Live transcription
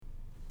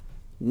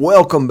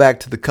Welcome back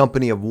to the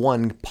Company of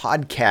One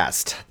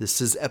podcast. This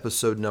is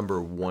episode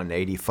number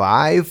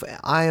 185.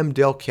 I am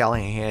Dale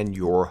Callahan,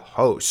 your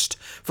host.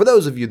 For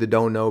those of you that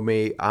don't know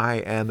me, I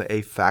am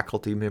a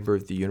faculty member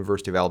at the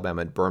University of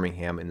Alabama at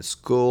Birmingham in the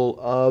School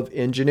of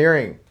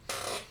Engineering.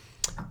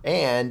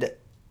 And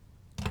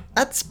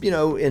that's,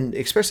 and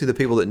especially the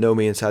people that know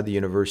me inside the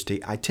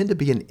university, I tend to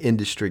be an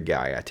industry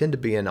guy. I tend to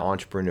be an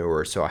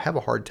entrepreneur, so I have a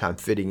hard time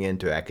fitting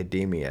into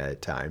academia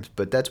at times.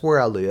 But that's where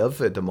I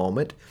live at the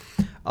moment.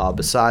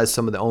 Besides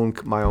some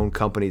of my own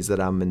companies that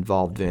I'm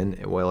involved in,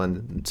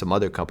 and some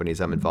other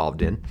companies I'm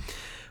involved in.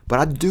 But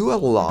I do a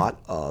lot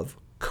of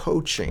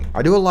coaching.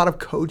 I do a lot of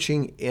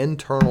coaching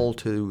internal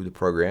to the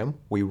program.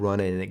 We run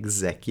an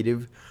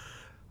executive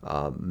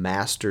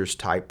master's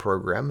type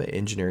program,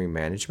 engineering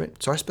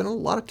management. So I spend a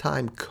lot of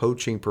time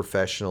coaching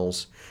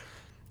professionals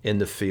in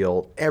the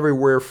field,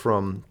 everywhere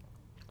from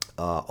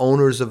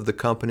owners of the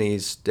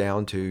companies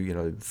down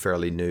to,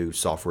 fairly new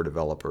software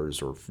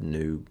developers or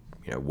new,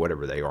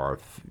 whatever they are,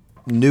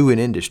 new in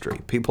industry,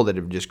 people that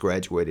have just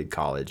graduated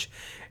college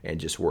and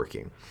just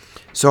working.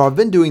 So I've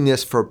been doing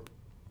this for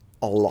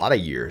a lot of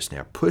years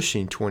now,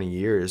 pushing 20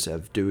 years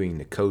of doing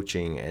the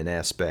coaching and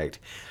aspect.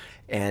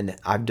 And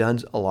I've done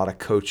a lot of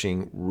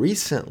coaching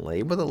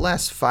recently. But the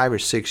last 5 or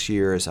 6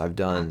 years, I've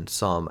done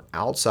some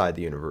outside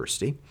the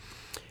university.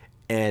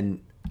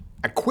 And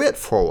I quit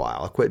for a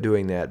while. I quit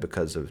doing that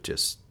because of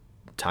just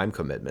time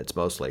commitments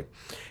mostly.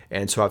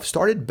 And so I've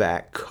started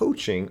back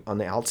coaching on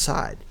the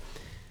outside,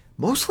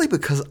 mostly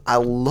because I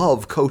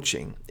love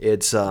coaching.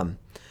 It's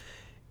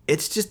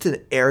just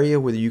an area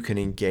where you can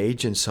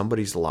engage in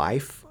somebody's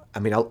life. I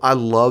mean, I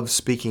love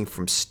speaking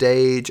from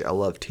stage. I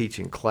love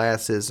teaching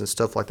classes and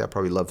stuff like that. I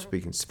probably love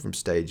speaking from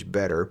stage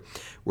better,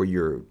 where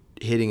you're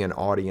hitting an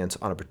audience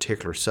on a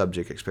particular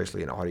subject,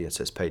 especially an audience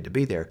that's paid to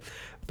be there.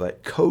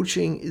 But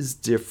coaching is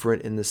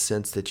different in the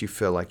sense that you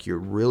feel like you're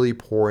really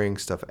pouring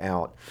stuff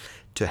out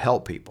to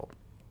help people.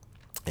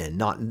 And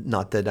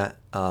not that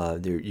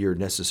you're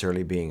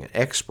necessarily being an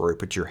expert,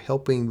 but you're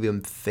helping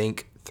them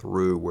think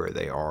through where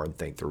they are and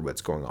think through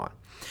what's going on.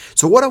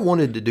 So what I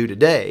wanted to do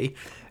today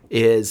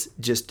is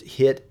just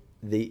hit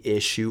the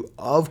issue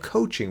of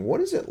coaching.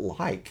 What is it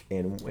like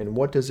and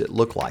what does it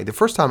look like? The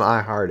first time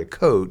I hired a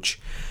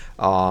coach,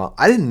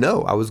 I didn't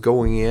know. I was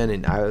going in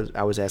and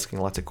I was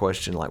asking lots of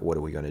questions like, what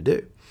are we going to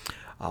do?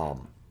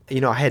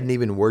 I hadn't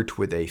even worked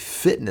with a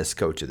fitness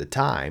coach at the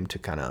time to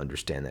kind of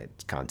understand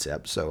that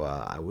concept. So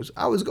I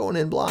was going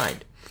in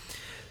blind.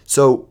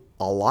 So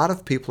a lot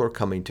of people are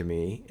coming to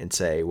me and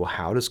say, well,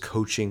 how does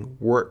coaching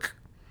work?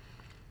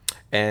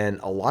 And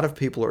a lot of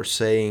people are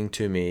saying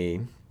to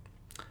me,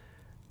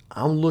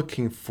 I'm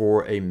looking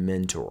for a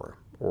mentor,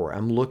 or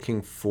I'm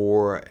looking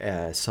for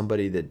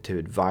somebody to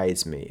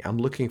advise me. I'm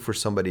looking for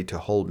somebody to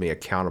hold me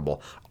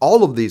accountable.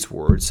 All of these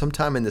words,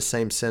 sometimes in the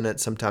same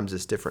sentence, sometimes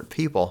it's different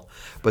people,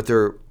 but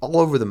they're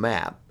all over the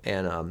map.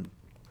 And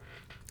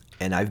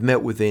I've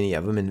met with any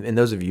of them. And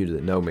those of you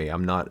that know me,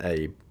 I'm not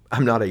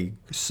a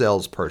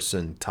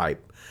salesperson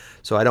type,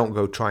 so I don't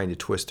go trying to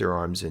twist their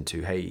arms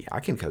into, hey, I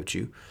can coach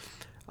you.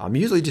 I'm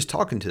usually just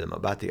talking to them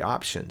about the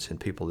options, and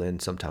people then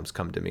sometimes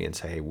come to me and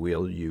say, hey,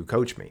 will you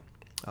coach me?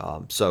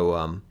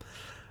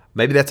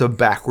 Maybe that's a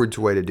backwards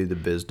way to do the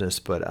business,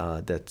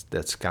 but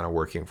that's kind of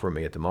working for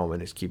me at the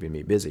moment. It's keeping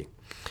me busy.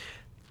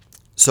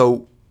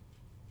 So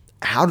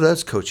how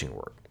does coaching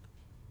work?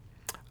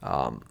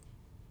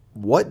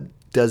 What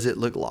does it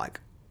look like?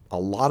 A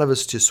lot of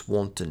us just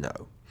want to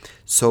know.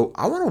 So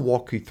I want to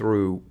walk you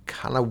through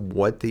kind of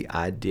what the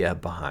idea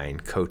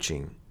behind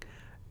coaching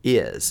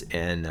is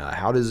and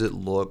how does it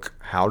look,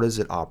 how does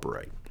it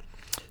operate.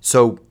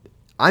 So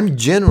I'm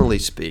generally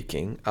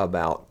speaking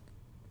about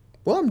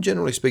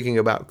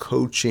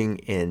coaching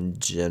in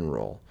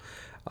general,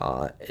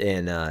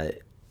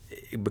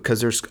 because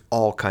there's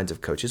all kinds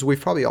of coaches.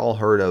 We've probably all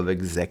heard of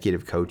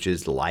executive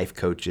coaches, life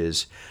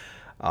coaches.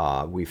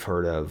 We've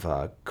heard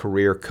of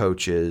career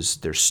coaches.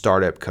 There's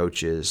startup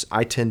coaches.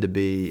 I tend to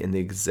be in the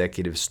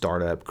executive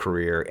startup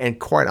career. And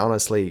quite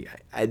honestly,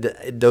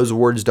 those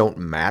words don't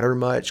matter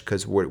much,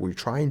 because what we're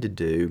trying to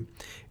do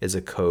as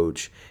a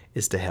coach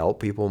is to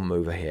help people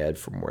move ahead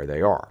from where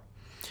they are.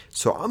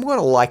 So I'm going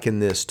to liken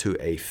this to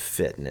a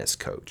fitness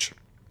coach.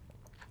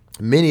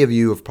 Many of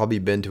you have probably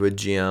been to a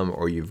gym,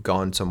 or you've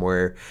gone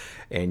somewhere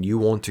and you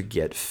want to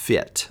get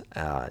fit.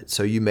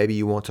 So maybe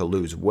you want to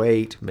lose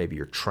weight. Maybe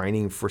you're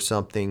training for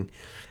something.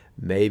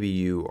 Maybe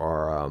you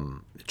are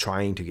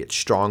trying to get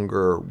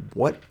stronger.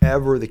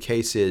 Whatever the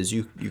case is,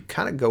 you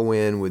kind of go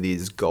in with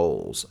these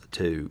goals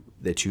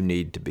that you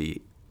need to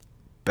be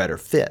better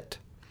fit.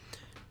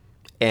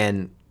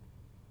 And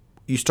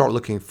you start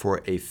looking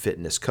for a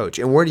fitness coach.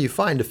 And where do you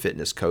find a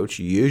fitness coach?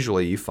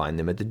 Usually you find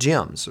them at the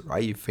gyms,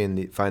 right? You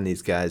find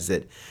these guys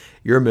that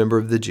you're a member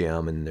of the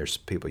gym, and there's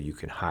people you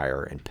can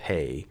hire and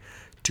pay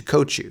to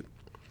coach you.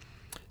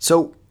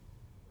 So,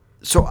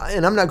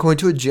 and I'm not going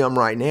to a gym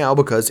right now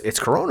because it's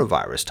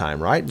coronavirus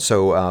time, right?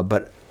 So,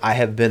 but I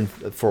have been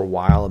for a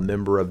while a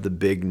member of the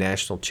big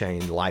national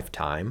chain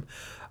Lifetime,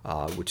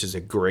 which is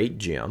a great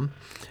gym.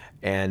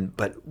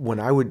 But when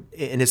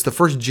and it's the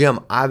first gym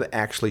I've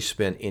actually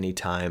spent any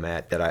time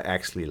at that I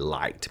actually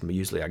liked.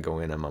 Usually I go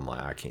in and I'm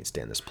like, I can't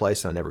stand this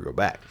place, and I never go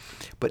back.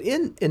 But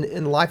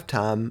in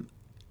Lifetime,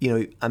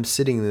 I'm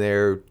sitting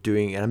there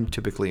and I'm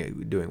typically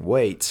doing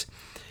weights,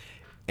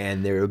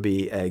 and there will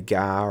be a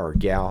guy or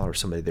gal or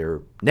somebody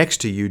there next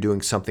to you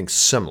doing something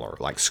similar,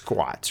 like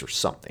squats or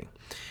something.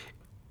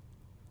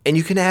 And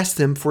you can ask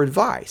them for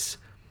advice.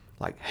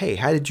 Like, hey,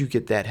 how did you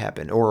get that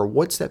happen? Or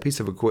what's that piece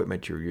of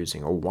equipment you're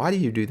using? Or why do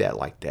you do that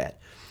like that?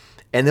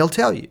 And they'll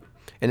tell you.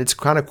 And it's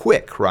kind of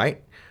quick,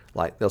 right?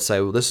 Like they'll say,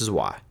 well, this is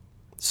why.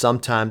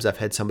 Sometimes I've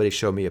had somebody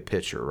show me a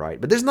picture, right?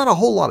 But there's not a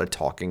whole lot of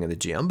talking in the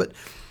gym, but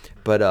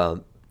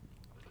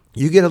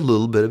you get a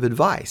little bit of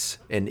advice.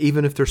 And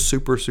even if they're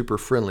super, super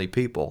friendly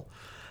people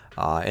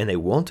and they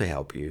want to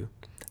help you,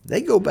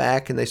 they go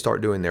back and they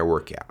start doing their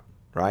workout,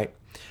 right?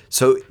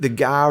 So the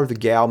guy or the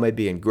gal may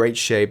be in great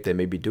shape. They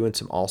may be doing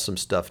some awesome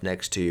stuff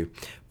next to you,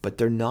 but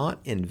they're not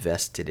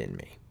invested in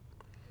me.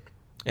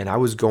 And I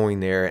was going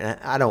there, and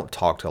I don't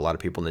talk to a lot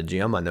of people in the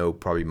gym. I know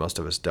probably most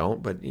of us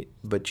don't, but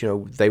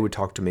they would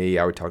talk to me.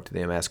 I would talk to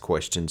them, ask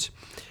questions,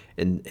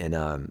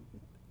 and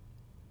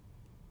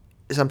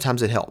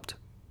sometimes it helped.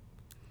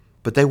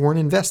 But they weren't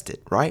invested,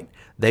 right?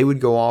 They would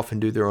go off and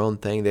do their own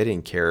thing. They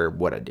didn't care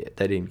what I did.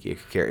 They didn't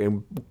care.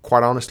 And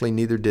quite honestly,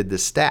 neither did the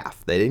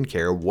staff. They didn't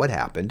care what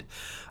happened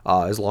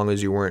as long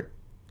as you weren't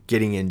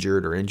getting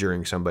injured or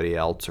injuring somebody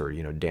else or,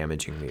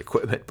 damaging the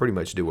equipment. Pretty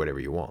much do whatever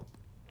you want.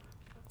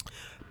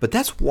 But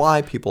that's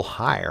why people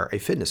hire a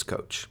fitness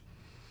coach.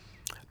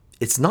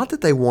 It's not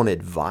that they want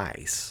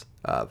advice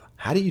of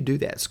how do you do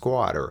that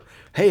squat, or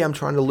hey, I'm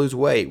trying to lose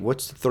weight.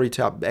 What's the 3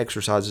 top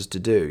exercises to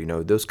do?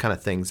 Those kind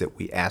of things that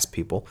we ask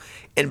people.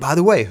 And by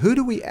the way, who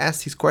do we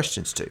ask these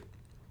questions to?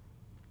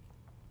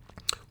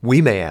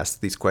 We may ask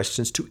these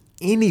questions to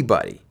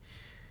anybody,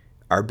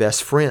 our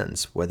best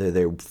friends, whether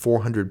they're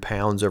 400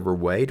 pounds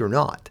overweight or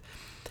not,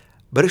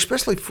 but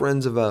especially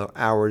friends of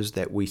ours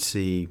that we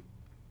see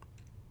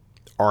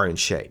are in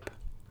shape,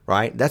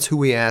 right? That's who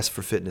we ask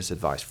for fitness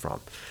advice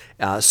from.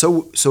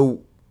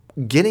 So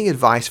getting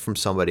advice from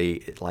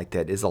somebody like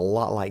that is a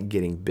lot like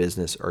getting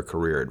business or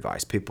career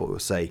advice. People will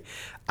say,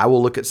 I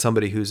will look at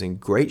somebody who's in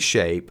great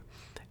shape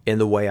in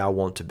the way I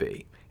want to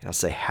be. And I'll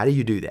say, how do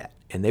you do that?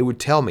 And they would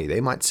tell me. They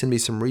might send me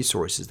some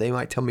resources. They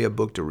might tell me a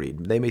book to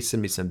read. They may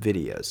send me some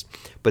videos.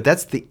 But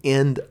that's the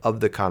end of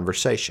the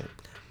conversation.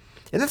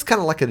 And that's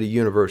kind of like at a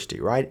university,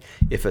 right?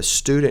 If a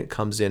student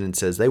comes in and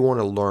says they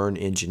want to learn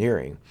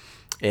engineering,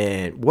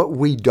 and what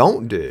we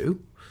don't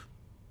do,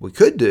 we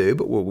could do,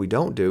 but what we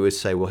don't do is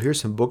say, well,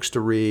 here's some books to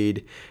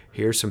read,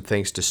 here's some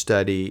things to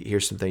study,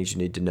 here's some things you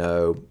need to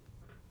know.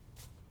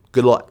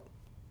 Good luck.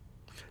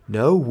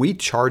 No, we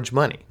charge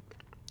money.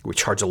 We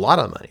charge a lot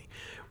of money.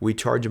 We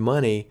charge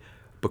money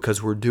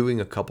because we're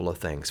doing a couple of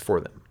things for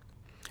them.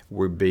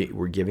 We're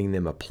giving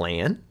them a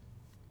plan,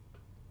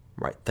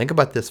 right? Think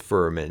about this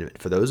for a minute.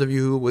 For those of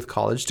you with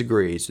college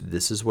degrees,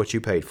 this is what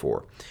you paid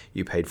for.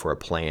 You paid for a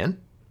plan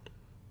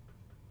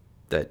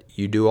that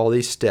you do all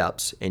these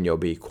steps and you'll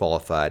be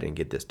qualified and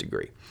get this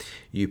degree.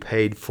 You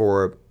paid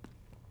for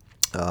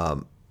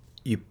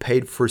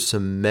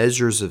some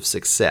measures of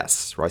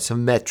success, right?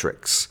 Some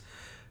metrics,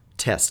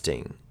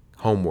 testing,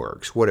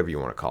 homeworks, whatever you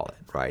want to call it,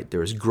 right?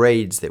 There's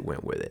grades that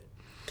went with it.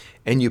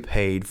 And you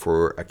paid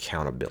for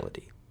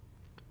accountability.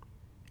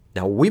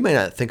 Now, we may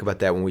not think about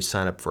that when we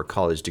sign up for a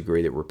college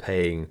degree, that we're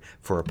paying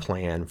for a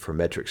plan, for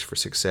metrics, for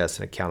success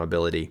and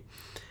accountability.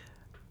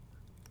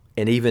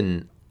 And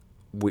even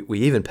we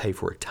even pay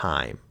for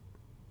time,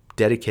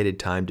 dedicated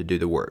time to do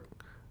the work,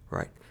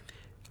 right?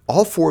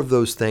 All 4 of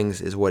those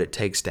things is what it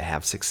takes to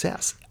have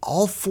success.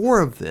 All 4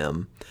 of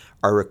them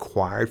are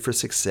required for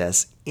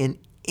success in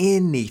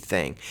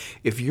anything.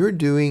 If you're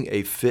doing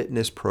a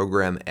fitness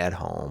program at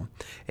home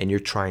and you're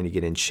trying to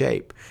get in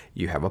shape,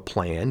 you have a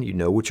plan, you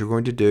know what you're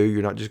going to do.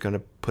 You're not just going to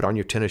put on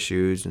your tennis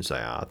shoes and say,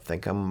 I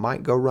think I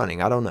might go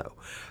running. I don't know.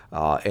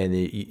 And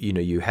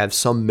you have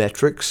some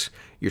metrics.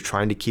 You're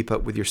trying to keep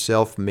up with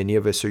yourself. Many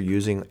of us are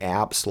using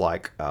apps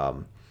like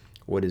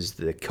what is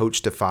the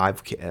Couch to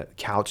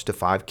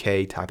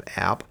 5K type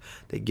app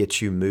that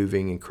gets you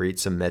moving and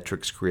creates some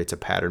metrics, creates a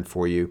pattern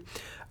for you.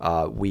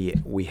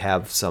 We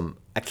have some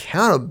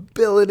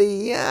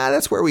accountability. Yeah,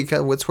 that's where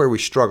we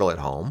struggle at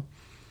home.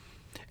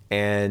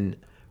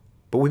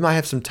 But we might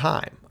have some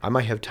time. I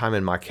might have time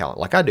in my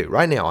calendar, like I do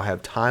right now. I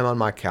have time on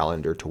my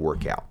calendar to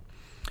work out.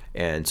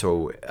 And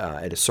so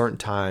at a certain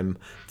time,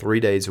 3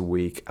 days a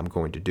week, I'm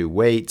going to do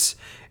weights.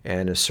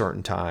 And a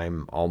certain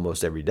time,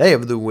 almost every day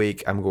of the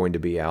week, I'm going to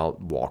be out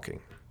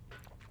walking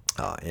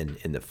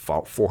in the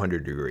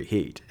 400-degree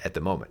heat at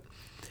the moment.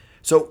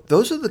 So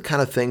those are the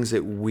kind of things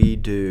that we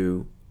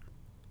do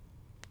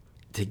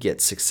to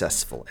get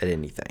successful at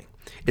anything.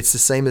 It's the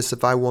same as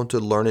if I want to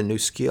learn a new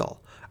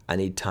skill. I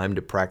need time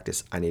to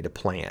practice. I need a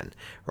plan,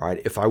 right?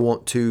 If I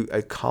want to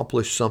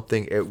accomplish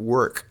something at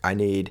work, I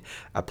need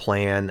a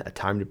plan, a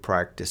time to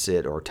practice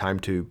it, or time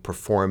to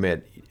perform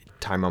it,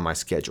 time on my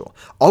schedule.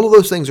 All of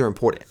those things are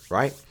important,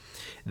 right?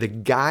 The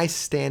guy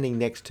standing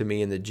next to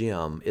me in the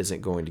gym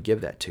isn't going to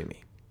give that to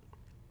me.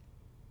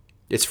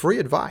 It's free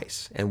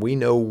advice, and we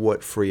know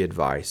what free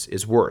advice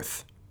is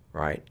worth,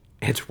 right?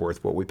 It's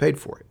worth what we paid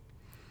for it.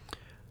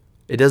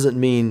 It doesn't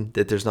mean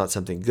that there's not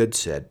something good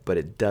said, but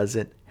it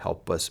doesn't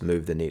help us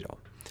move the needle.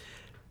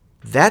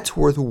 That's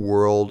where the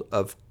world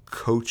of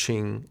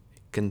coaching,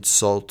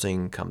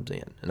 consulting comes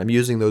in. And I'm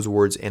using those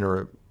words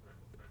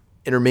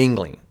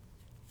intermingling.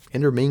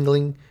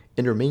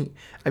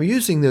 I'm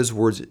using those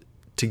words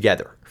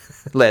together.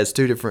 As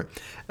two different,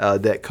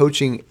 that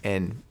coaching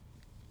and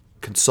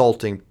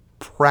consulting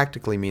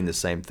practically mean the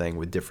same thing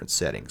with different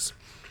settings.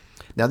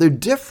 Now, they're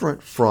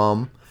different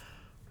from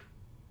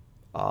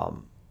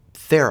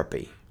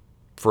therapy,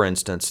 for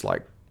instance,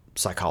 like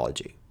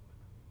psychology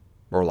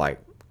or like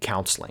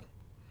counseling.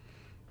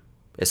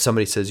 As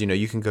somebody says,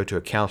 you can go to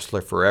a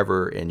counselor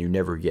forever and you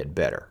never get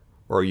better.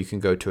 Or you can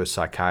go to a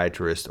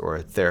psychiatrist or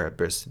a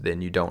therapist,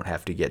 then you don't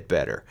have to get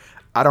better.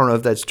 I don't know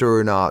if that's true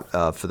or not.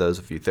 For those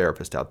of you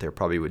therapists out there,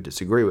 probably would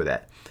disagree with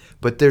that.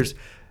 But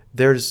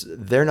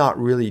they're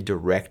not really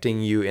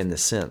directing you in the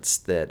sense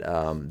that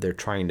they're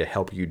trying to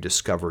help you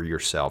discover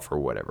yourself or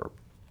whatever.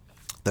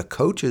 The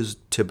coaches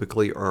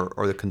typically,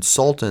 or the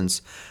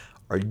consultants,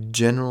 are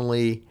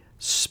generally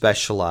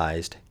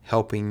specialized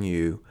helping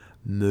you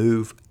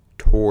move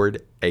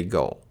toward a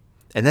goal.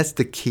 And that's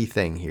the key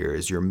thing here,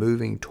 is you're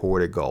moving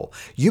toward a goal.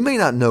 You may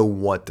not know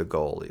what the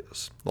goal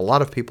is. A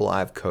lot of people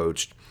I've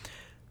coached,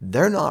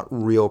 they're not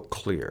real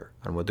clear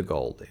on what the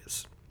goal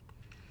is.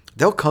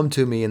 They'll come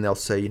to me and they'll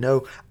say,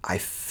 I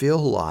feel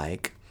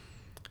like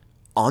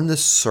on the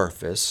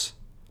surface,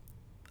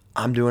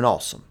 I'm doing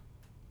awesome.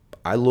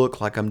 I look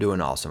like I'm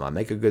doing awesome. I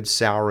make a good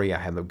salary. I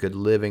have a good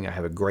living. I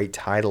have a great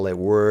title at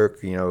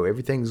work.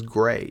 Everything's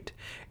great.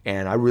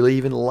 And I really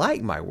even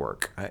like my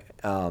work.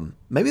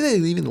 Maybe they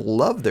even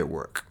love their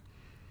work.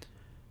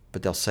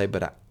 But they'll say,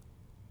 but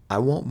I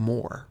want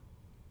more.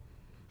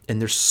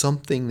 And there's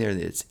something there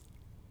that's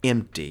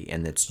empty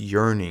and that's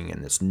yearning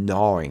and that's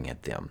gnawing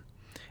at them.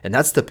 And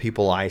that's the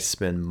people I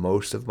spend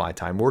most of my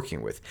time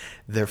working with.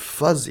 They're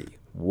fuzzy.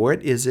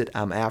 What is it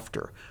I'm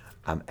after?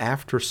 I'm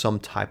after some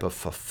type of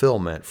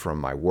fulfillment from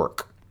my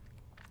work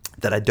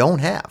that I don't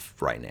have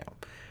right now.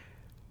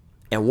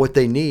 And what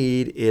they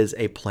need is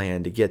a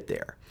plan to get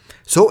there.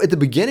 So at the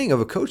beginning of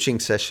a coaching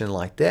session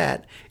like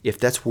that, if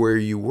that's where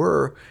you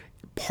were,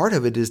 part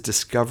of it is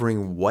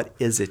discovering what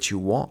is it you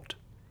want.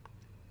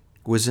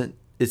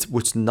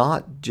 It's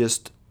not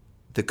just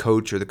the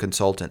coach or the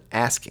consultant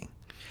asking.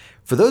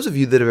 For those of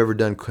you that have ever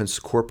done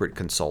corporate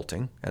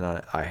consulting, and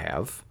I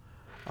have,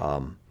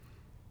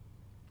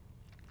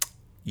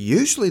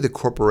 usually the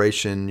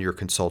corporation you're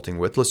consulting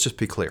with, let's just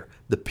be clear,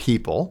 the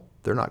people,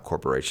 they're not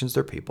corporations,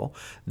 they're people.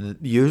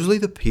 Usually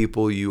the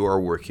people you are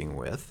working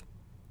with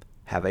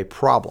have a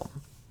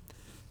problem,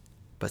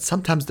 but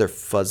sometimes they're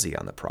fuzzy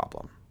on the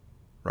problem,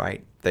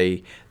 right?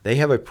 They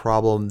have a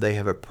problem, they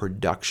have a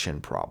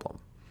production problem.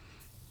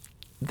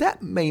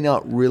 That may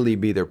not really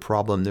be their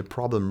problem. Their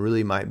problem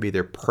really might be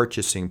they're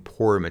purchasing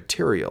poor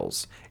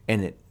materials,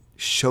 and it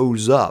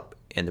shows up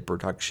in the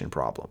production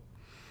problem.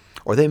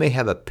 Or they may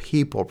have a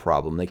people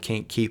problem. They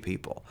can't keep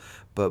people.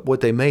 But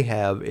what they may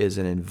have is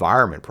an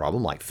environment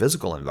problem, like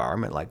physical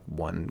environment. Like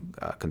one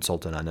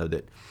consultant I know,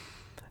 that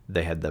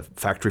they had the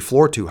factory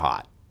floor too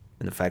hot.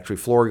 And the factory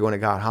floor, when it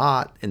got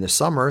hot in the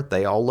summer,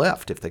 they all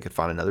left if they could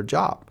find another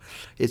job.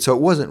 So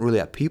it wasn't really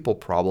a people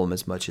problem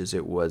as much as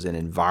it was an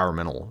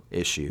environmental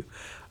issue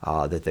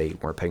that they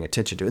weren't paying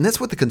attention to. And that's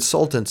what the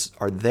consultants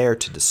are there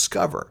to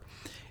discover,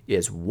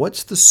 is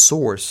what's the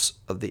source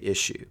of the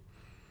issue.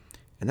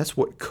 And that's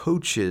what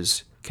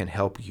coaches can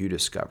help you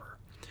discover.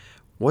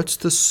 What's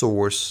the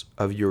source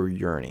of your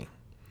yearning?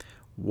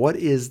 What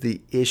is the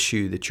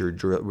issue that you're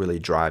really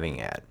driving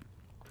at?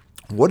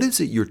 What is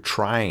it you're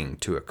trying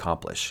to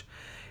accomplish?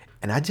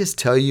 And I just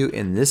tell you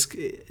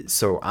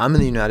so I'm in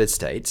the United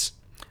States,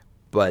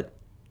 but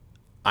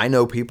I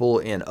know people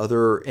in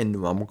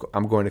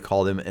I'm going to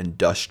call them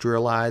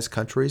industrialized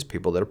countries,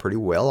 people that are pretty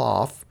well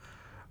off,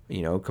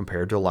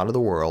 compared to a lot of the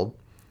world.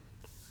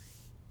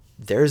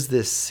 There's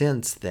this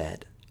sense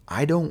that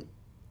I don't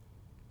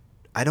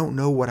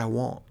know what I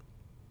want.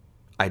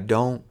 I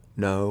don't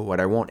know what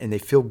I want. And they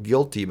feel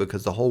guilty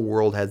because the whole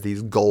world has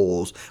these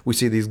goals. We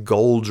see these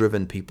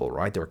goal-driven people,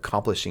 right? They're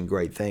accomplishing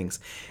great things.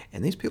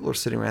 And these people are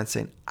sitting around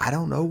saying, I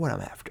don't know what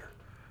I'm after.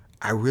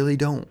 I really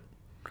don't.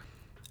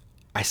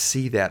 I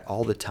see that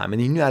all the time. In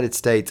the United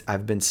States,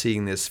 I've been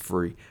seeing this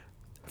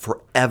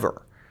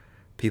forever.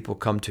 People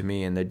come to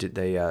me and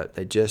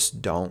they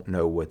just don't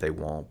know what they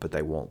want, but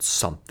they want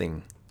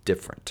something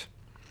different.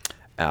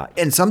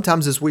 And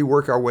sometimes as we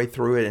work our way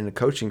through it in the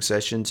coaching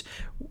sessions,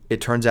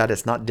 it turns out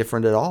it's not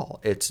different at all.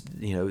 It's,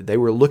 they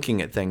were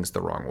looking at things the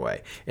wrong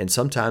way. And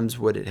sometimes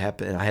what had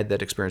happened, and I had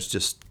that experience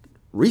just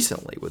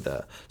recently with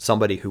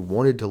somebody who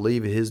wanted to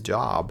leave his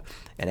job.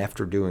 And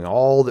after doing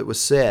all that was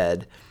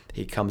said,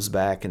 he comes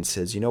back and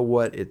says, you know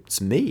what,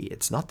 it's me.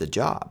 It's not the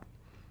job.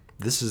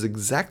 This is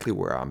exactly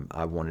where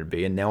I wanted to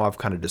be. And now I've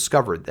kind of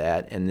discovered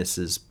that, and this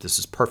is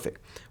perfect.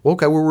 Well,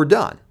 okay, we're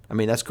done. I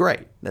mean, that's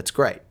great. That's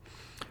great.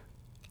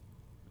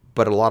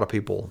 But a lot of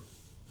people,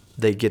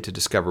 they get to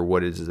discover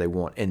what it is they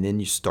want, and then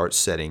you start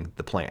setting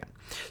the plan.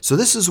 So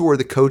this is where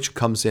the coach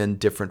comes in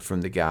different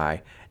from the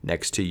guy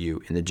next to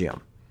you in the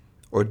gym,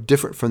 or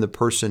different from the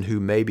person who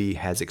maybe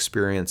has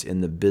experience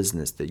in the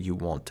business that you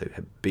want to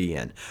be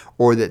in,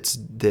 or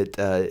that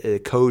a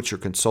coach or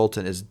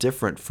consultant is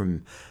different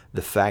from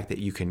the fact that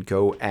you can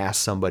go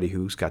ask somebody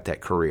who's got that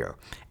career.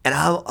 And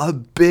I'm a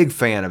big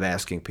fan of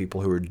asking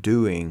people who are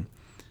doing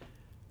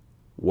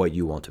what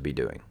you want to be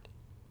doing,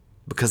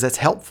 because that's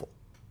helpful.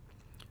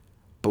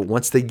 But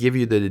once they give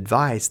you the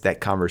advice, that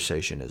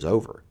conversation is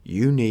over.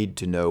 You need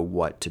to know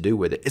what to do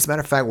with it. As a matter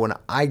of fact, when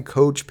I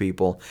coach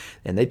people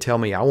and they tell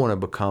me I want to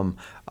become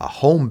a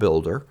home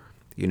builder,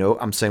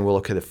 I'm saying, well,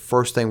 okay, the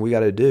first thing we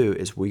got to do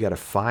is we got to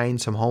find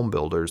some home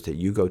builders that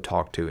you go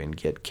talk to and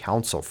get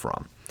counsel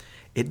from.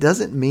 It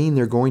doesn't mean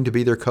they're going to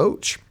be their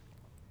coach.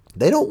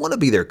 They don't want to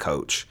be their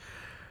coach.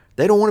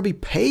 They don't want to be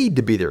paid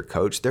to be their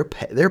coach. They're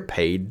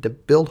paid to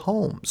build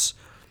homes.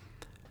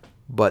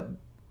 But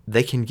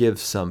they can give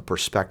some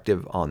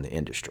perspective on the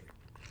industry.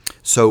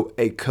 So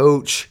a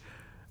coach,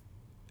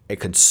 a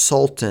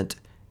consultant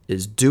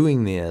is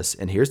doing this,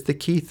 and here's the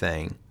key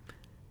thing,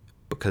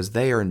 because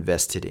they are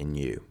invested in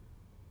you,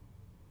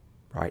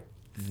 right?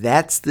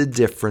 That's the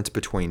difference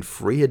between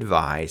free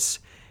advice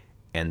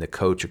and the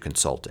coach or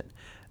consultant.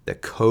 The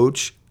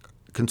coach,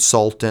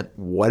 consultant,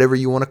 whatever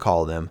you want to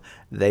call them,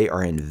 they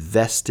are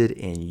invested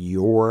in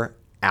your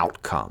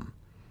outcome.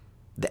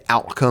 The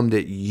outcome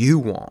that you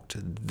want.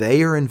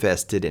 They are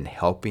invested in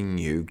helping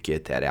you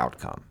get that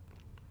outcome.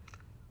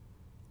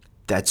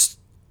 That's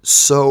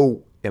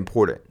so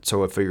important.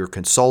 So if you're a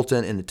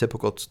consultant in the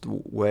typical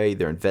way,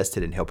 they're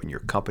invested in helping your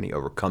company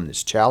overcome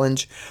this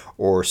challenge,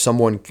 or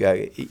someone,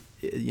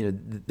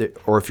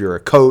 or if you're a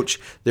coach,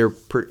 they're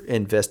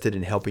invested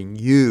in helping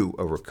you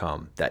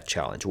overcome that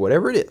challenge,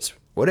 whatever it is,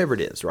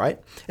 right?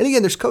 And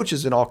again, there's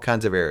coaches in all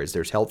kinds of areas.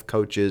 There's health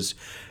coaches.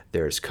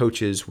 There's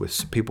coaches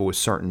with people with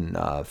certain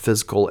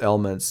physical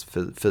elements,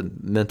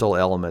 mental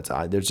elements.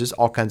 There's just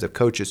all kinds of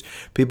coaches,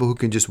 people who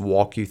can just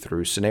walk you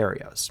through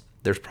scenarios.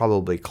 There's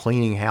probably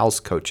cleaning house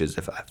coaches,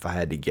 if I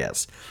had to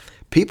guess.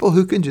 People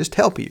who can just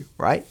help you,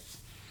 right?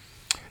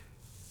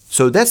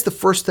 So that's the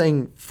first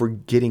thing for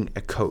getting a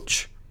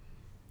coach.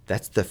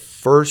 That's the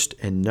first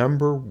and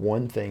number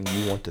one thing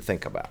you want to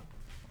think about,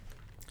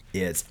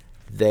 is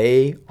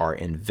they are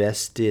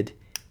invested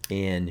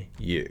in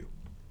you.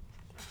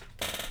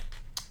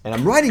 And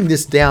I'm writing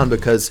this down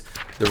because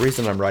the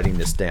reason I'm writing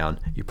this down,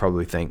 you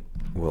probably think,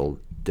 well,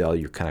 Dell,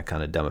 you're kind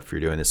of dumb if you're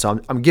doing this.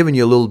 So I'm giving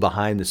you a little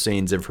behind the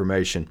scenes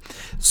information.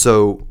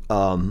 So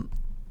I'm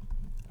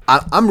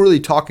really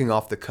talking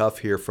off the cuff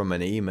here from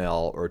an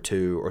email or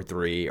 2 or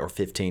 3 or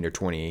 15 or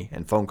 20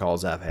 and phone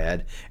calls I've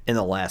had in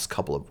the last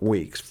couple of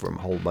weeks from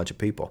a whole bunch of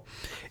people.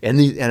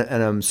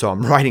 So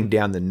I'm writing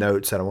down the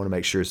notes that I want to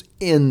make sure is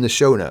in the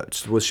show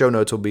notes. The show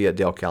notes will be at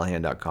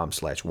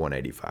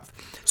dalecallahan.com/185.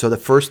 So the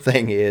first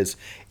thing is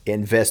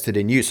invested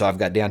in you. So I've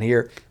got down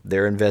here,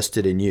 they're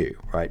invested in you,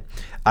 right?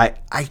 I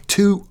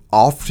too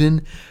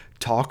often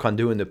talk on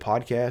doing the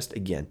podcast.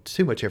 Again,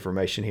 too much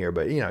information here,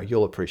 but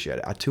you'll appreciate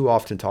it. I too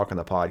often talk on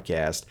the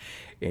podcast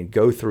and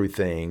go through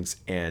things,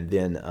 and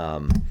then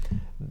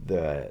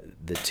the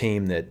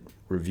team that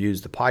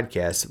reviews the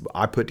podcast,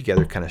 I put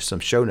together kind of some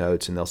show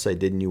notes, and they'll say,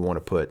 "Didn't you want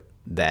to put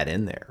that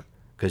in there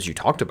because you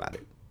talked about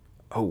it?"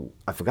 Oh,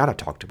 I forgot I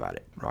talked about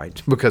it, right?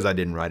 Because I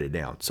didn't write it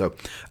down. So,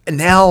 and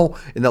now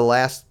in the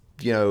last,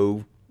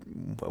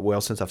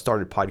 since I've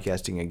started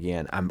podcasting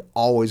again, I'm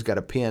always got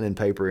a pen and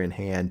paper in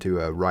hand to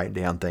write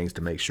down things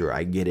to make sure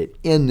I get it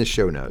in the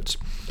show notes.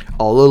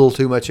 A little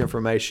too much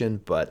information,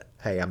 but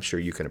hey, I'm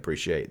sure you can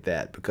appreciate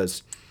that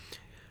because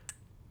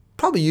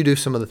probably you do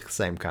some of the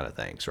same kind of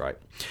things, right?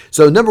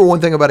 So number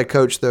one thing about a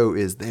coach, though,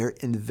 is they're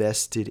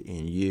invested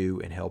in you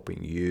and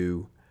helping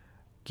you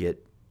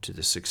get to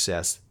the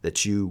success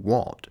that you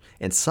want.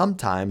 And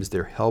sometimes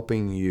they're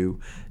helping you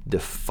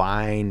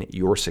define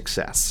your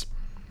success.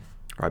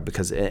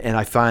 Right, and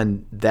I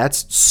find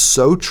that's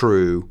so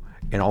true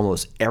in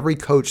almost every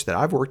coach that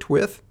I've worked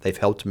with. They've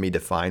helped me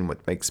define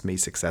what makes me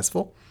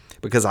successful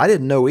because I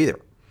didn't know either.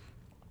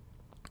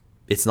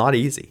 It's not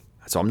easy.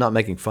 So I'm not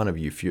making fun of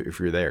you if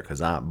you're there, because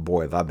have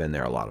I been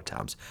there a lot of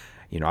times.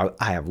 I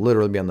have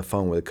literally been on the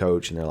phone with a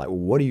coach and they're like,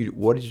 well,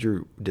 what is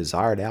your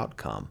desired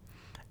outcome?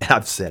 And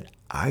I've said,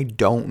 I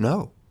don't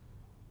know.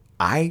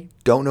 I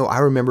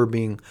remember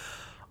being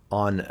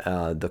on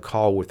the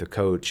call with the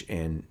coach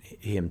and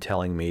him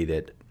telling me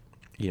that,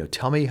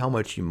 tell me how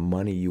much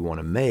money you want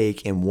to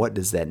make and what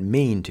does that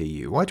mean to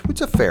you?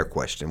 What's a fair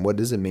question? What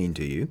does it mean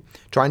to you?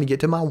 Trying to get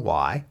to my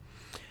why.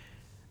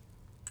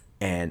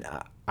 And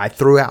I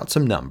threw out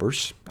some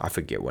numbers. I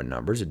forget what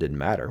numbers. It didn't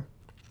matter.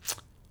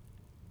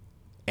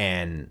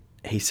 And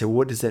he said,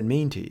 what does that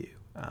mean to you?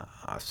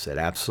 I said,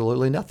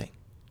 absolutely nothing.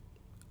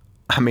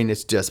 I mean,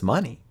 it's just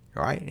money.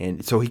 Right?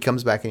 And so he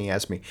comes back and he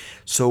asks me,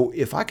 so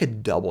if I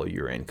could double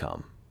your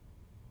income,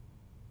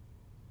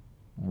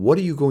 what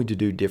are you going to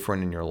do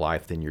different in your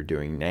life than you're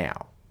doing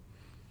now?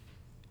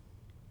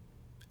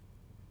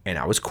 And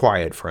I was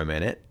quiet for a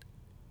minute,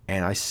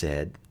 and I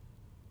said,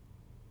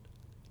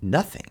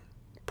 nothing.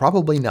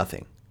 Probably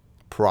nothing.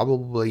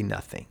 Probably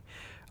nothing.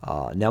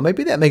 Now,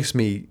 maybe that makes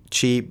me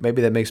cheap.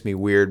 Maybe that makes me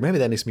weird. Maybe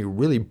that makes me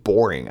really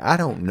boring. I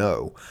don't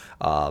know.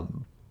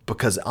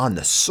 Because on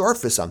the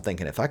surface, I'm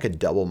thinking if I could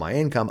double my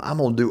income, I'm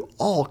going to do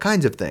all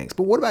kinds of things.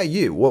 But what about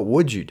you? What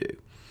would you do?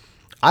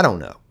 I don't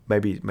know.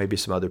 Maybe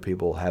some other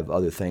people have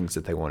other things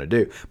that they want to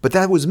do. But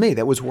that was me.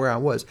 That was where I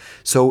was.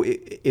 So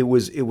it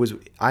was.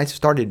 I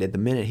started at the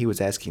minute he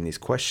was asking these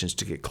questions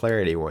to get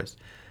clarity.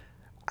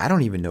 I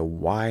don't even know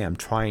why I'm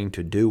trying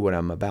to do what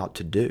I'm about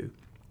to do.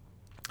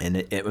 And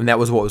that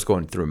was what was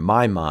going through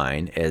my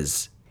mind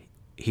as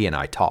he and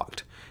I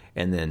talked.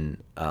 And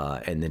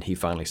then he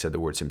finally said the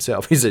words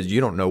himself. He says, you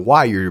don't know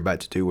why you're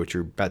about to do what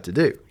you're about to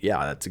do.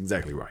 Yeah, that's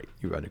exactly right.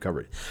 You're about to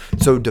cover it.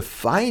 So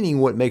defining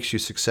what makes you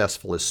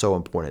successful is so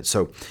important.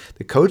 So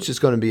the coach is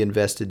going to be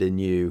invested in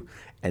you,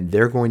 and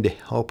they're going to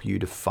help you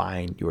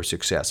define your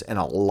success. And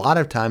a lot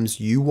of times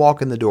you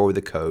walk in the door with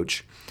a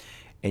coach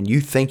and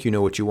you think you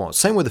know what you want.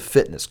 Same with a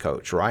fitness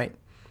coach, right?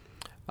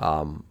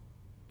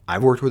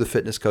 I've worked with a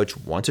fitness coach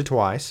once or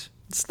twice.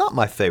 It's not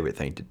my favorite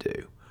thing to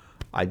do.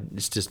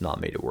 It's just not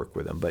me to work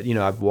with them. But,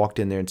 I've walked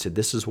in there and said,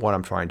 this is what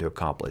I'm trying to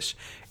accomplish.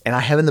 And I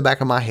have in the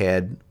back of my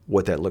head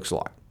what that looks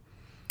like.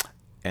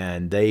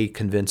 And they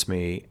convince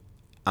me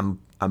I'm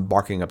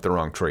barking up the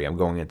wrong tree. I'm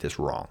going at this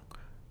wrong.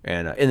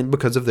 And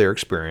because of their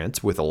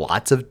experience with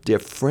lots of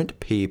different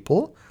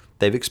people,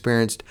 they've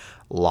experienced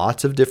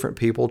lots of different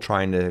people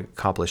trying to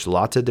accomplish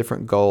lots of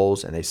different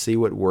goals, and they see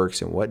what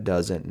works and what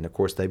doesn't. And, of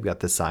course, they've got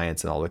the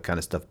science and all that kind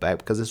of stuff back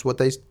because it's what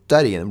they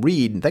study and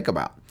read and think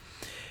about.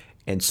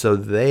 And so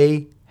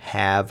they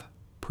have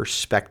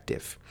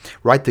perspective,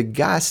 right? The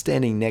guy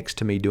standing next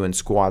to me doing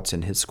squats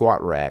in his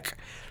squat rack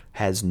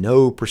has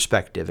no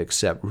perspective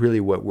except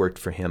really what worked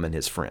for him and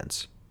his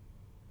friends.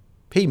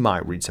 He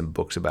might read some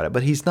books about it,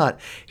 but he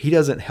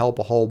doesn't help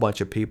a whole bunch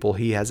of people.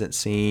 He hasn't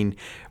seen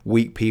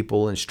weak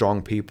people and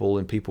strong people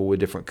and people with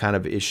different kind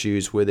of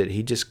issues with it.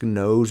 He just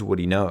knows what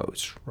he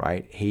knows,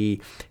 right?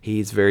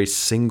 He's very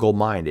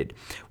single-minded,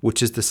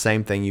 which is the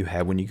same thing you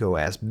have when you go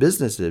ask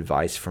business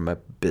advice from a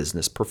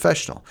business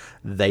professional.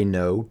 They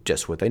know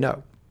just what they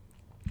know.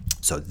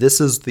 So this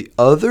is the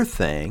other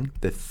thing,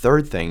 the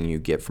third thing you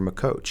get from a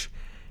coach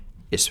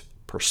is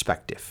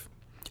perspective.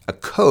 A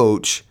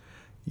coach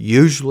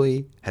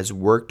usually has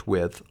worked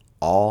with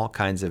all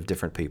kinds of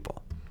different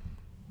people.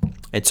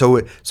 And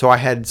so I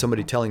had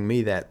somebody telling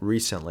me that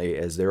recently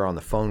as they're on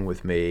the phone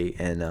with me,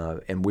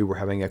 and we were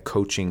having a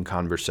coaching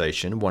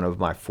conversation, one of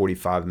my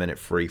 45-minute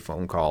free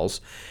phone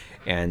calls.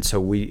 And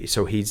so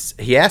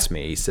he asked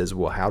me, he says,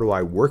 well, how do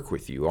I work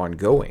with you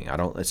ongoing? I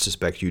don't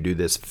suspect you do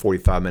this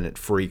 45-minute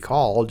free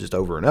call just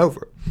over and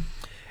over.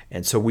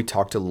 And so we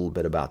talked a little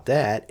bit about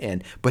that,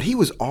 but he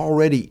was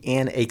already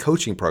in a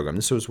coaching program.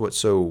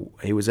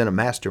 He was in a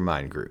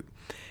mastermind group,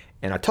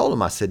 and I told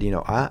him, I said,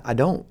 I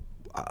don't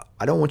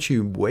want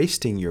you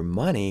wasting your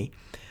money.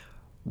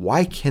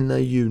 Why can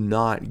you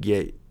not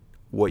get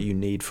what you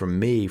need from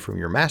me from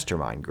your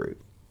mastermind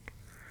group?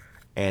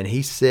 And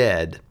he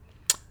said,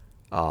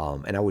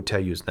 and I would tell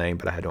you his name,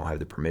 but I don't have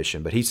the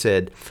permission. But he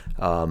said,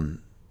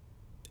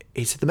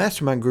 the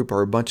mastermind group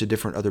are a bunch of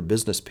different other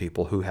business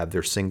people who have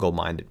their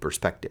single-minded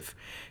perspective.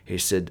 He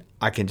said,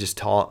 I can just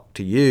talk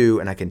to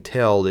you and I can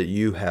tell that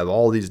you have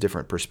all these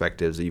different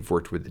perspectives. You've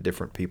worked with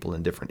different people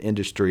in different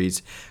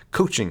industries,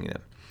 coaching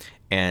them.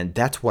 And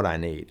that's what I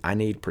need. I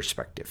need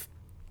perspective.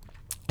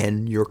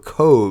 And your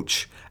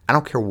coach, I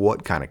don't care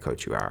what kind of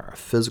coach you are, a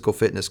physical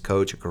fitness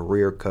coach, a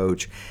career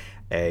coach,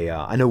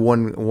 I know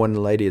one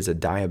lady is a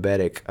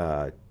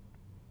diabetic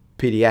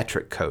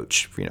pediatric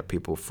coach,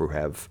 people who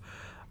have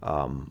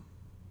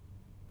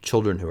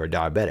children who are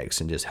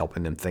diabetics and just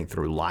helping them think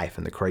through life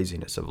and the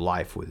craziness of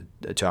life with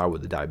a child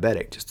with a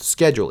diabetic, just a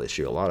schedule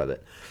issue, a lot of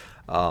it.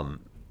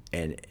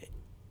 And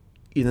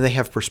they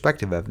have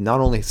perspective of not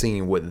only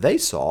seeing what they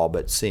saw,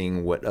 but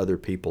seeing what other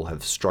people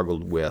have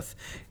struggled with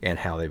and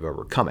how they've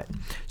overcome it.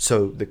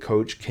 So the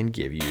coach can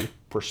give you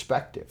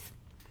perspective,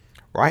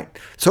 right?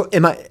 So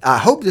I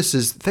hope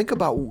think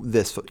about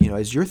this,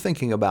 as you're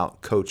thinking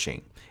about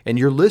coaching, and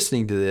you're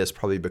listening to this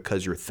probably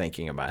because you're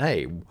thinking about,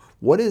 hey,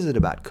 what is it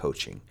about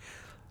coaching?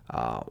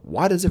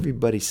 Why does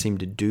everybody seem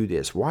to do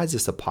this? Why is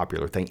this a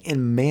popular thing?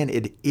 And man,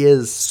 it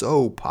is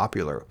so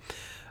popular.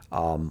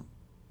 I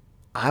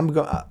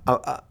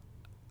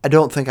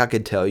don't think I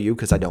could tell you,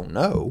 because I don't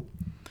know,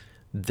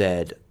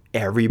 that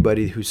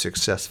everybody who's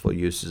successful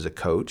uses a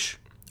coach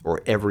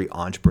or every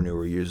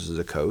entrepreneur uses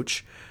a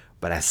coach,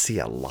 but I see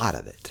a lot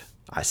of it.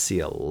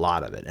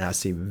 And I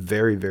see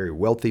very, very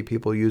wealthy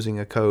people using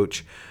a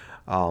coach.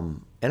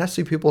 And I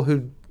see people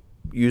who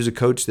use a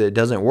coach that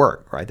doesn't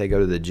work, right? They go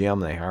to the gym,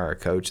 they hire a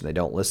coach, and they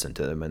don't listen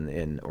to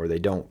them, or they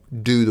don't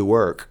do the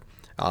work,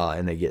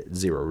 and they get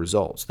zero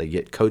results. They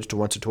get coached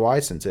once or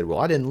twice and said, well,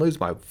 I didn't lose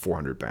my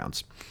 400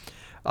 pounds.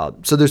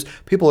 So there's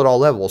people at all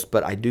levels,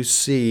 but I do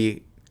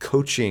see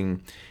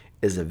coaching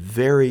is a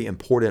very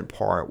important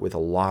part with a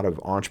lot of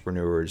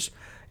entrepreneurs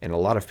and a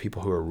lot of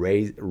people who are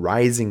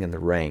rising in the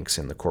ranks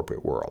in the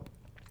corporate world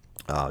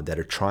that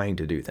are trying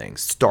to do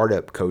things,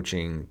 startup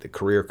coaching, the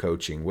career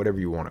coaching, whatever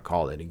you want to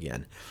call it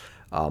again,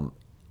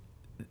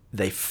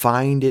 they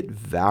find it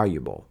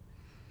valuable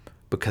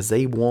because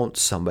they want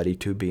somebody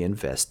to be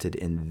invested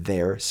in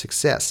their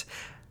success.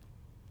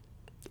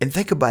 And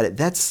think about it,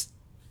 that's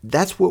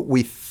what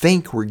we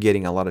think we're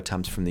getting a lot of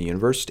times from the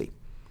university.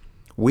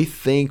 We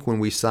think when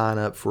we sign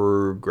up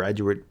for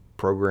graduate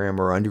program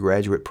or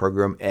undergraduate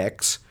program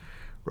X,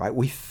 right?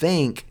 We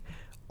think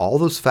all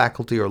those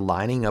faculty are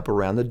lining up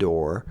around the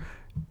door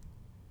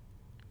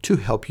to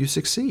help you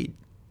succeed.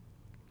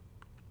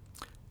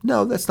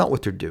 No, that's not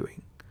what they're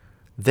doing.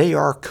 They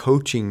are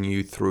coaching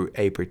you through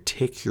a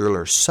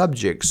particular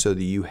subject so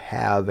that you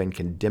have and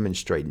can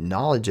demonstrate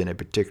knowledge in a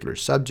particular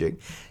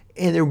subject.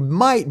 And there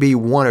might be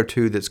one or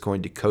two that's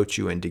going to coach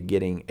you into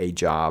getting a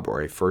job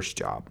or a first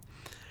job.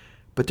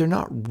 But they're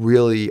not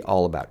really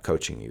all about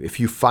coaching you. If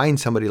you find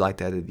somebody like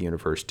that at the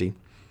university,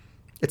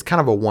 it's kind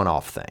of a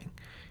one-off thing.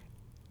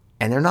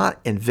 And they're not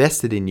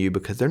invested in you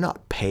because they're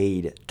not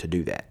paid to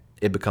do that.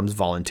 It becomes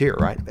volunteer,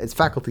 right? As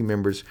faculty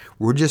members,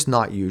 we're just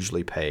not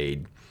usually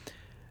paid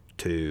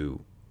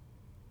to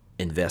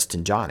invest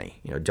in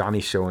Johnny.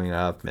 Johnny's showing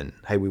up and,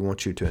 hey, we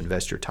want you to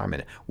invest your time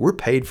in it. We're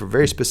paid for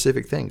very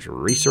specific things,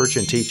 research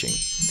and teaching.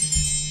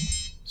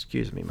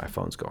 Excuse me, my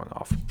phone's going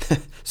off.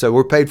 So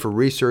we're paid for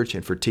research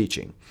and for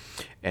teaching.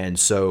 And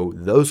so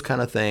those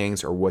kind of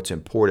things are what's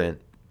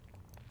important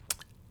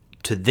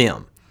to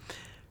them.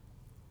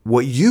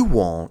 What you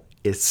want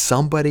is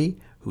somebody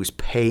who's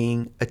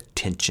paying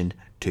attention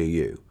to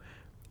you,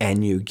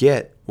 and you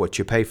get what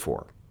you pay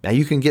for. Now,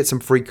 you can get some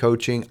free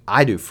coaching.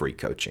 I do free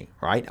coaching,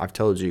 right? I've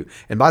told you.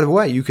 And by the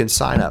way, you can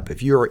sign up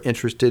if you're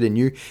interested. And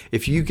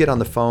if you get on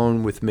the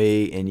phone with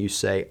me and you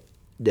say,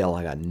 Dale,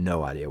 I got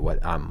no idea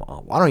what I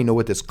don't even know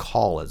what this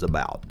call is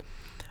about,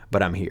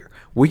 but I'm here.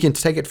 We can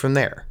take it from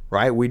there,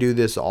 right? We do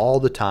this all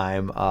the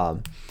time.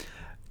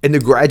 In the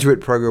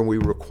graduate program, we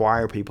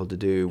require people to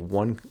do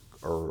one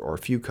or a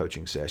few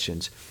coaching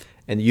sessions.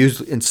 And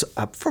usually,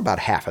 for about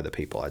half of the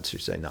people, I'd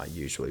say, not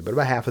usually, but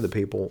about half of the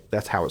people,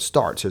 that's how it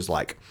starts. It's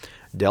like,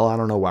 Dell, I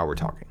don't know why we're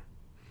talking.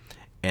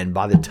 And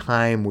by the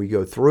time we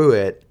go through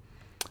it,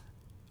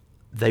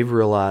 they've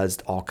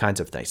realized all kinds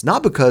of things.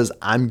 Not because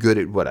I'm good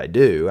at what I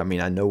do. I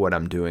mean, I know what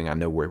I'm doing. I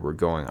know where we're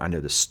going. I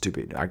know the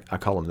stupid, I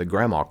call them the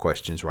grandma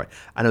questions, right?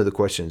 I know the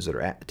questions that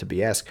are to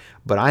be asked,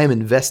 but I am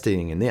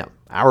investing in them.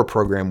 Our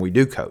program, we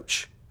do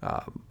coach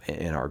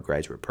in our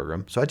graduate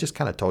program. So I just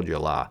kind of told you a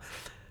lie.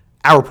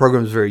 Our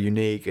program is very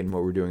unique in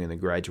what we're doing in the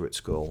graduate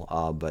school,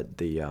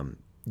 but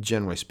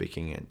generally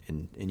speaking,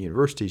 in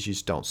universities, you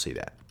just don't see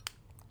that.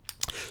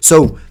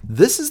 So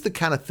this is the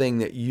kind of thing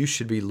that you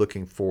should be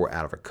looking for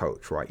out of a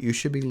coach, right? You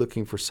should be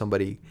looking for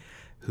somebody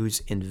who's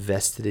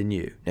invested in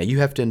you. Now, you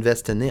have to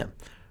invest in them,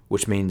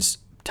 which means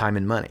time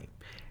and money.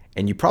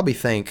 And you probably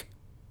think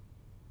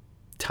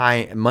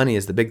money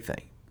is the big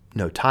thing.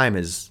 No, time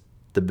is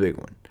the big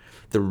one.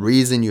 The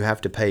reason you have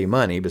to pay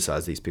money,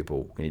 besides these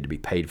people need to be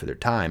paid for their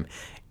time,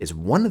 is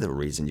one of the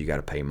reasons you got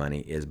to pay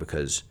money is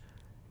because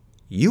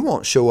you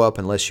won't show up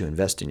unless you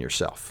invest in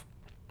yourself.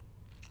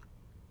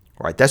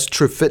 Right? That's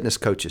true fitness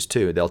coaches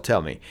too. They'll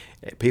tell me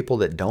people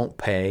that don't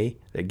pay,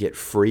 that get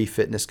free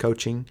fitness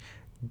coaching,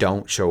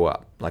 don't show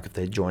up. Like if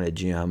they join a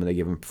gym and they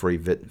give them free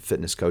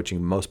fitness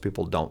coaching, most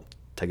people don't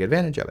take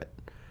advantage of it.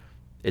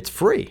 It's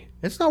free.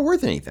 It's not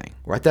worth anything.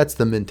 Right? That's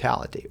the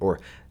mentality. Or,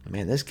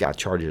 man, this guy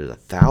charges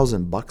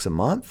 $1,000 a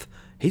month.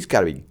 He's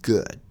got to be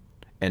good,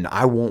 and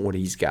I want what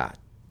he's got.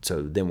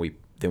 So then we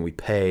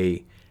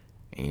pay.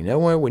 And you know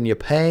what? When you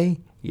pay,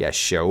 you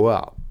show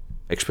up,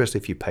 especially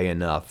if you pay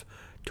enough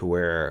to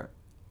where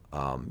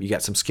you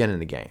got some skin in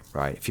the game,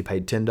 right? If you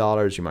paid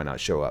 $10, you might not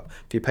show up.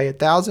 If you pay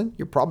 $1,000,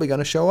 you're probably going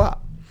to show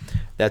up.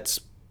 That's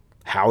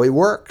how it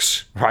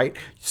works, right?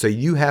 So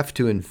you have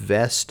to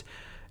invest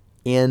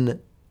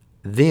in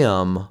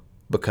them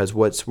because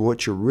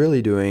what you're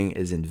really doing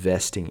is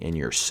investing in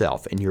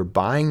yourself, and you're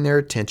buying their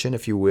attention,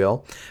 if you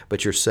will,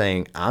 but you're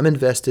saying, I'm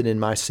invested in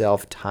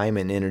myself, time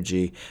and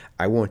energy.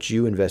 I want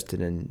you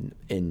invested in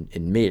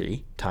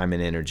me, time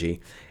and energy,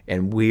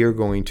 and we are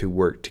going to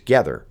work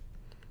together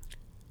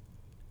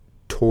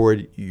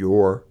toward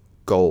your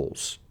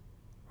goals,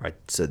 right?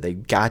 So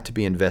they've got to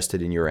be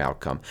invested in your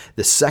outcome.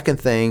 The second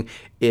thing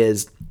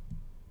is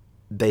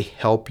they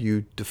help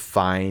you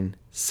define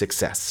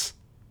success.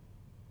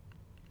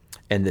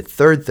 And the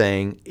third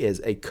thing is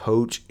a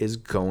coach is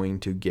going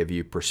to give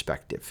you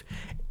perspective.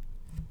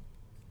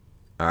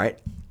 All right.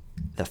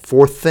 The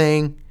fourth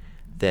thing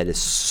that is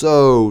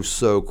so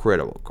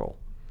critical,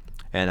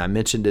 and I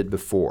mentioned it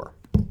before,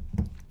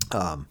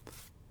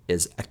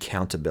 is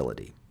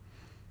accountability.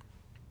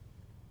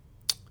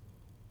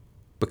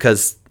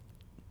 Because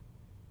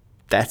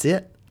that's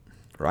it,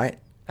 right?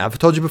 I've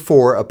told you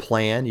before, a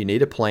plan. You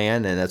need a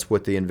plan, and that's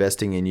what the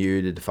investing in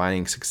you to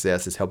defining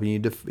success is helping you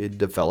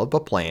develop a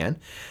plan.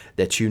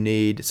 That you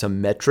need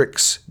some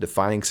metrics.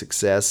 Defining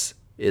success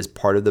is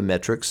part of the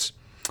metrics.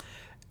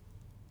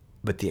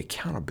 But the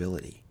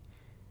accountability.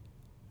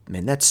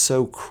 Man, that's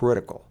so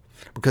critical.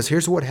 Because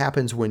here's what's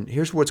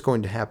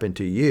going to happen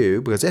to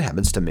you, because it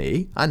happens to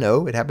me. I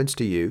know it happens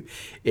to you,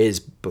 is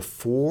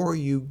before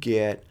you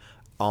get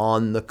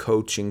on the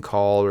coaching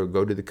call or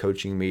go to the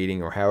coaching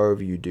meeting or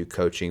however you do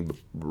coaching,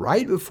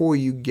 right before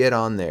you get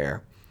on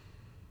there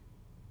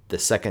the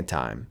second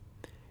time,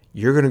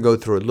 you're going to go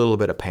through a little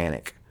bit of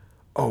panic.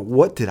 Oh,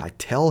 what did I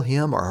tell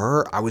him or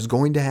her I was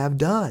going to have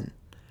done?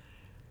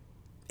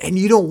 And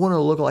you don't want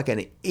to look like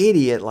an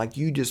idiot, like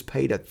you just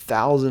paid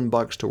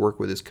 $1,000 to work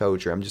with this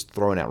coach, or I'm just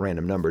throwing out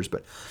random numbers,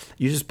 but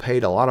you just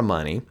paid a lot of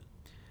money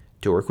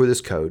to work with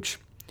this coach,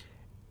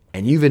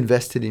 and you've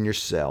invested in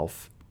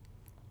yourself.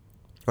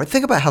 Right?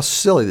 Think about how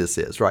silly this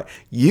is, right?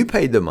 You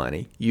paid the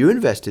money, you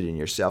invested in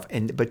yourself,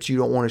 but you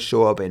don't want to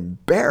show up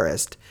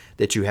embarrassed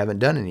that you haven't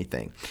done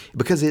anything,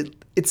 because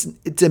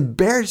it's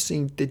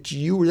embarrassing that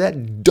you were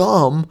that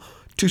dumb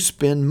to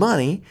spend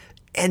money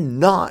and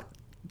not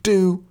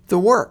do the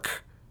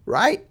work.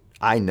 Right?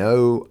 I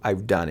know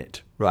I've done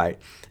it, right?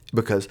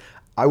 Because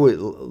I would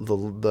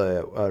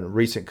the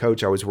recent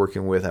coach I was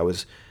working with, I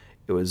was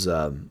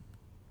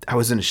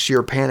in a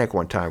sheer panic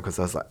one time because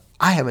I was like,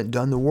 I haven't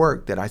done the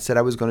work that I said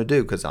I was going to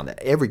do. Because on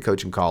every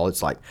coaching call,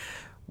 it's like,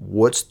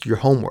 what's your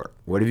homework?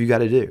 What have you got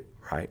to do?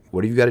 Right?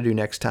 What have you got to do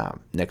next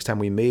time? Next time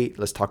we meet,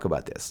 let's talk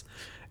about this.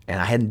 And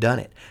I hadn't done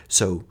it.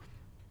 So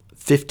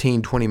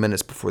 15, 20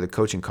 minutes before the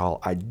coaching call,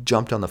 I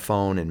jumped on the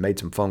phone and made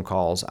some phone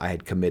calls I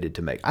had committed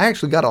to make. I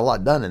actually got a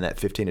lot done in that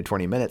 15 to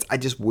 20 minutes. I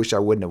just wish I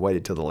wouldn't have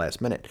waited till the last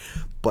minute.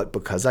 But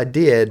because I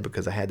did,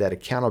 because I had that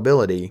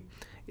accountability,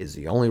 is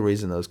the only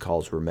reason those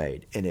calls were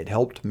made. And it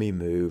helped me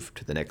move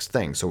to the next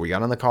thing. So we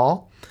got on the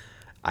call.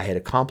 I had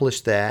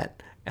accomplished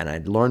that, and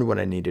I'd learned what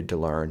I needed to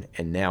learn.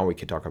 And now we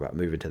can talk about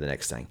moving to the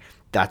next thing.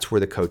 That's where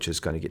the coach is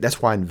going to get. That's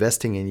why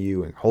investing in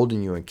you and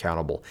holding you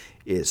accountable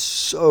is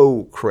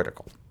so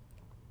critical.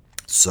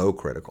 So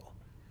critical.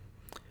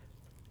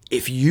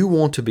 If you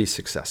want to be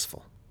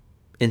successful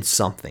in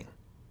something,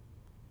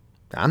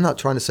 I'm not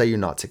trying to say you're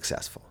not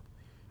successful.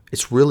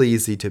 It's really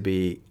easy to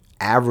be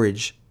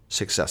average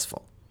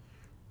successful,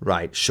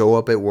 right? Show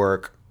up at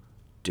work,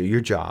 do your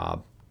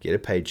job, get a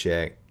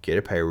paycheck, get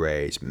a pay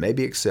raise,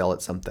 maybe excel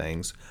at some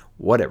things,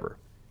 whatever.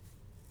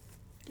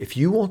 If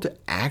you want to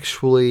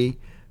actually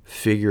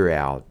figure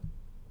out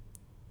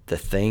the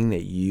thing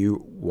that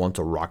you want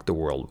to rock the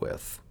world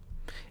with,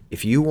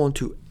 if you want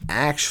to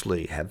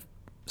actually have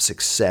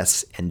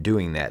success in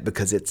doing that,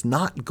 because it's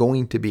not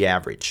going to be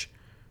average,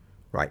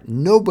 right?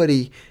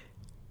 Nobody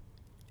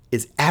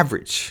is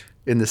average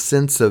in the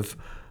sense of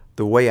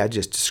the way I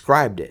just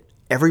described it.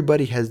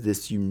 Everybody has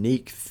this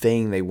unique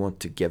thing they want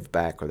to give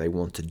back or they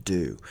want to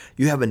do.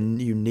 You have a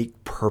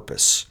unique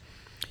purpose.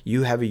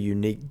 You have a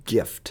unique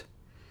gift,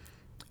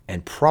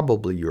 and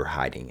probably you're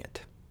hiding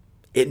it.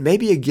 It may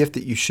be a gift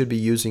that you should be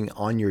using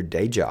on your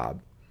day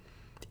job.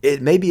 It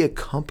may be a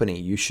company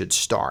you should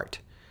start.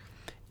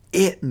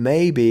 It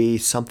may be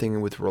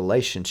something with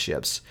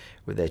relationships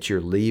that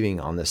you're leaving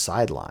on the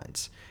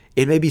sidelines.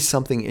 It may be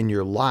something in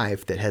your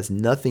life that has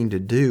nothing to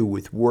do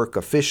with work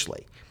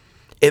officially.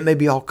 It may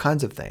be all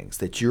kinds of things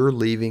that you're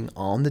leaving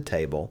on the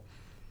table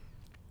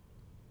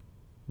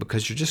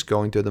because you're just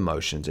going through the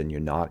motions and you're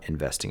not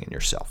investing in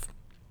yourself.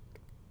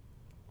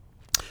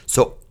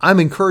 So I am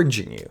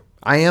encouraging you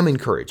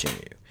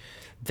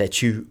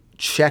that you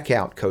check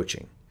out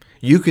coaching.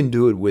 You can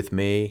do it with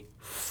me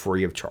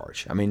free of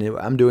charge. I mean,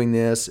 I'm doing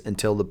this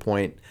until the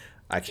point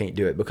I can't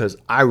do it because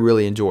I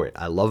really enjoy it.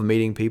 I love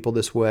meeting people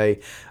this way.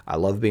 I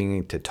love being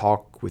able to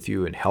talk with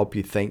you and help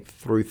you think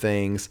through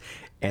things.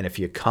 And if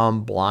you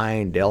come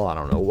blind, Dale, I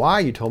don't know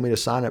why you told me to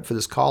sign up for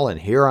this call, and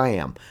here I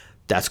am.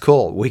 That's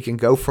cool. We can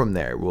go from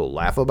there. We'll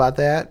laugh about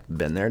that.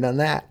 Been there, done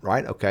that,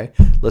 right? Okay.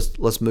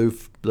 Let's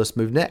move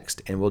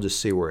next, and we'll just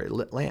see where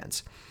it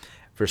lands.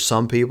 For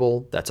some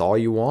people, that's all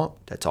you want.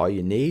 That's all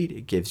you need.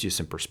 It gives you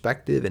some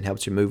perspective and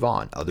helps you move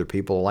on. Other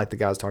people, like the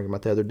guy I was talking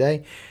about the other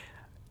day,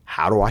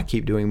 how do I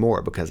keep doing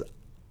more? Because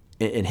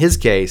in his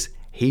case,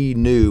 he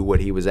knew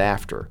what he was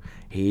after.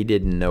 He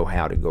didn't know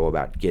how to go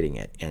about getting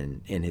it.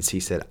 And he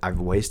said, I've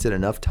wasted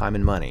enough time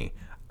and money.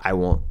 I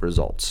want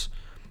results.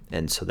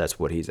 And so that's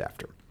what he's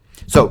after.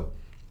 So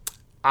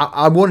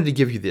I wanted to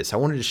give you this. I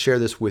wanted to share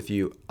this with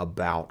you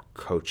about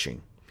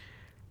coaching.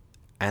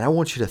 And I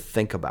want you to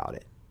think about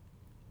it.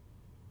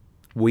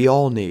 We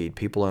all need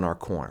people in our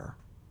corner,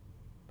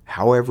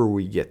 however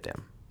we get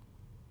them.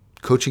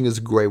 Coaching is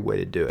a great way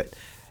to do it.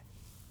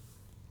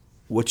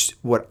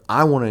 What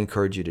I want to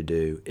encourage you to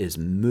do is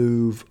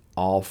move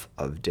off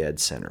of dead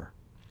center,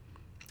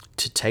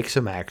 to take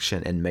some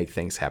action and make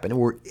things happen. And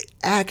we're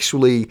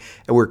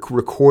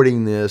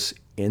recording this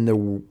in the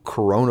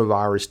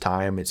coronavirus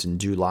time. It's in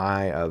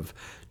July of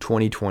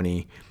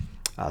 2020.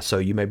 So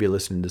you may be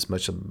listening to this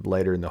much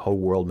later and the whole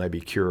world may be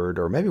cured,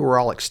 or maybe we're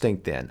all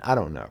extinct then. I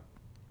don't know.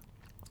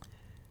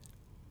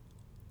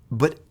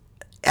 But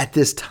at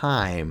this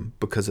time,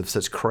 because of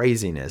such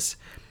craziness,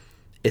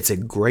 it's a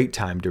great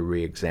time to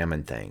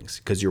re-examine things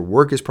because your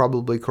work is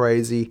probably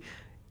crazy.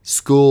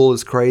 School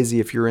is crazy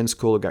if you're in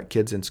school or got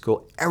kids in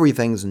school.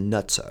 Everything's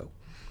nutso.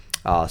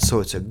 So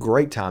it's a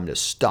great time to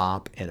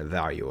stop and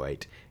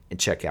evaluate and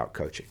check out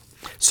coaching.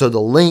 So the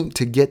link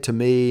to get to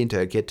me and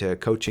to get to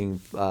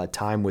coaching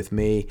time with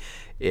me,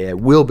 it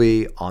will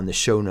be on the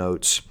show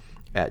notes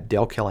at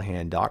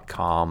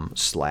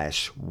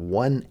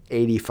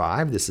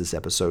dalecallahan.com/185. This is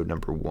episode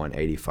number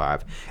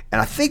 185.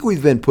 And I think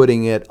we've been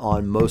putting it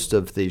on most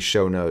of the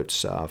show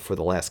notes for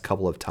the last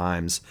couple of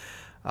times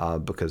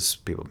because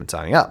people have been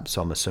signing up.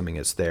 So I'm assuming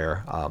it's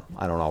there.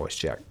 I don't always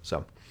check.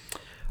 So,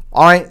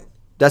 all right.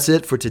 That's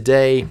it for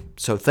today.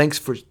 So thanks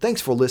for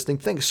listening.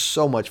 Thanks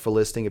so much for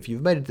listening. If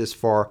you've made it this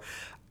far,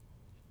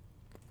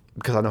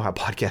 because I know how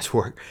podcasts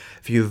work,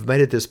 if you've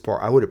made it this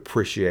far, I would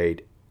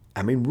appreciate,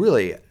 I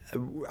really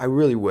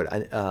would,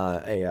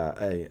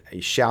 a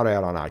shout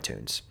out on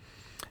iTunes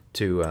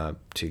to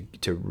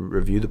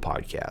review the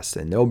podcast.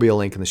 And there'll be a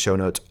link in the show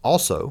notes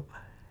also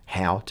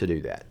how to do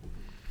that.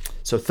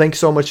 So thanks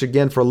so much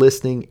again for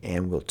listening,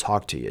 and we'll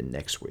talk to you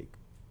next week.